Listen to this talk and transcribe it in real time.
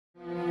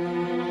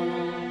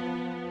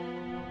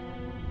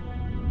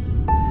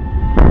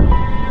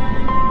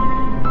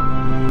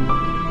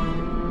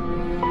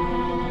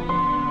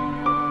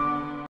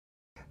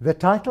The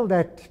title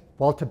that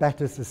Walter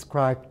Battiss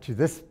ascribed to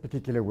this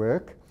particular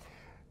work,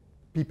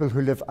 People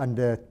Who Live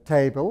Under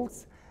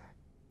Tables,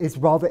 is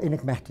rather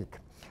enigmatic.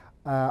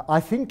 I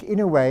think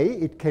in a way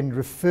it can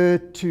refer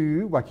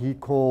to what he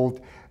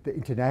called the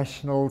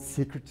International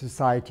Secret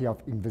Society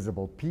of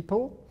Invisible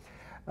People,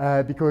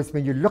 because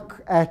when you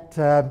look at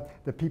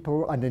the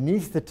people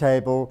underneath the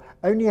table,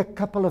 only a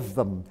couple of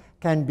them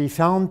can be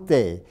found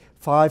there,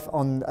 5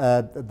 on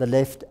the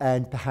left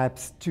and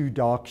perhaps 2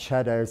 dark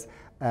shadows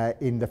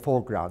in the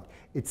foreground.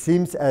 It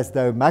seems as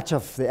though much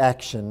of the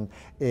action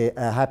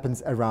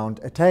happens around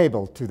a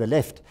table to the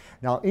left.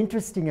 Now,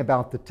 interesting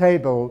about the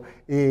table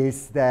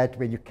is that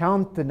when you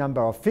count the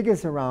number of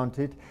figures around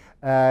it,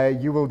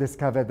 you will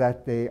discover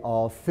that there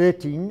are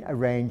 13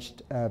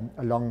 arranged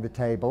along the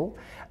table,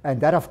 and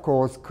that of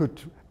course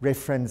could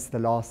reference the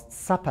Last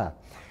Supper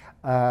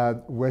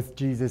with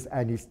Jesus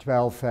and his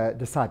 12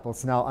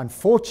 disciples. Now,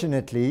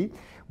 unfortunately,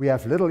 we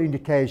have little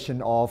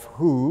indication of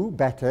who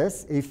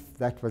Battiss, if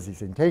that was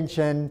his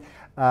intention,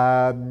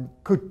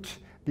 could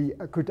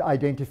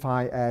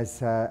identify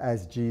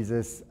as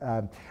Jesus,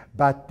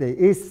 but there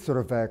is sort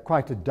of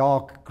quite a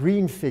dark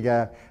green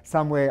figure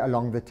somewhere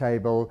along the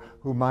table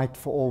who might,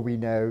 for all we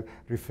know,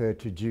 refer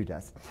to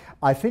Judas.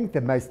 I think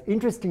the most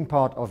interesting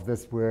part of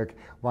this work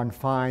one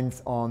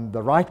finds on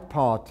the right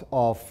part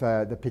of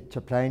the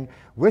picture plane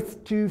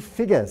with 2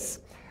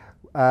 figures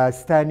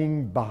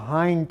standing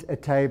behind a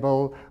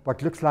table,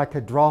 what looks like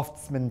a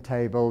draftsman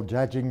table,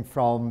 judging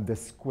from the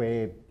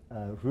square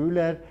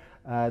ruler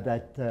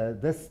that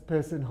this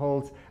person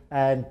holds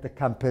and the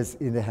compass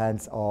in the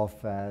hands of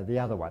the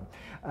other one.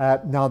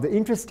 Now, the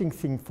interesting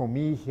thing for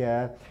me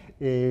here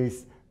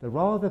is the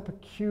rather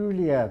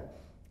peculiar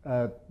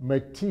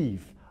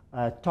motif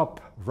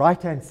top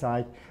right-hand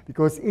side,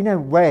 because in a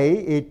way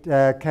it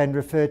can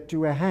refer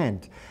to a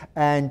hand,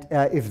 and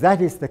if that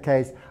is the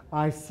case,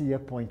 I see a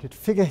pointed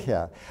figure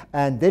here.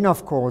 And then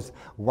of course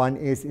one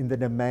is in the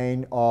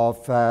domain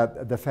of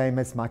the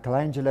famous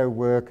Michelangelo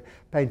work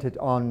painted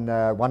on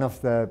one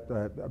of the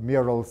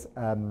murals,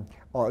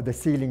 or the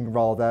ceiling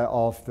rather,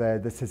 of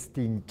the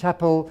Sistine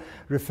Chapel,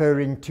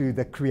 referring to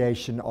the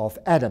creation of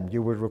Adam.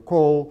 You will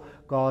recall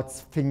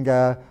God's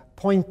finger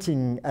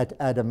pointing at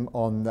Adam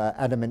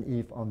and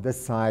Eve on this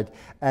side,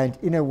 and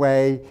in a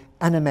way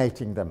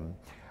animating them.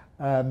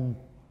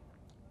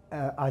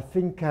 I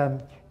think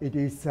it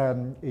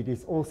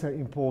is also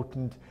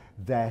important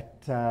that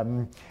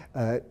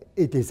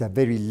it is a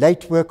very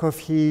late work of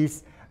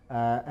his,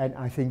 and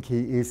I think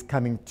he is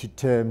coming to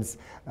terms.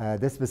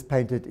 This was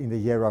painted in the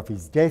year of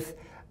his death,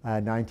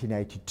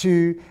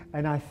 1982,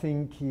 and I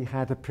think he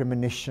had a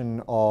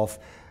premonition of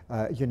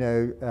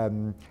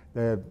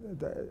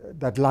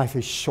that life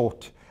is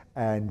short,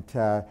 and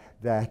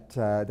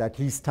that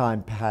his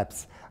time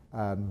perhaps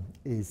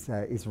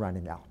is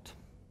running out.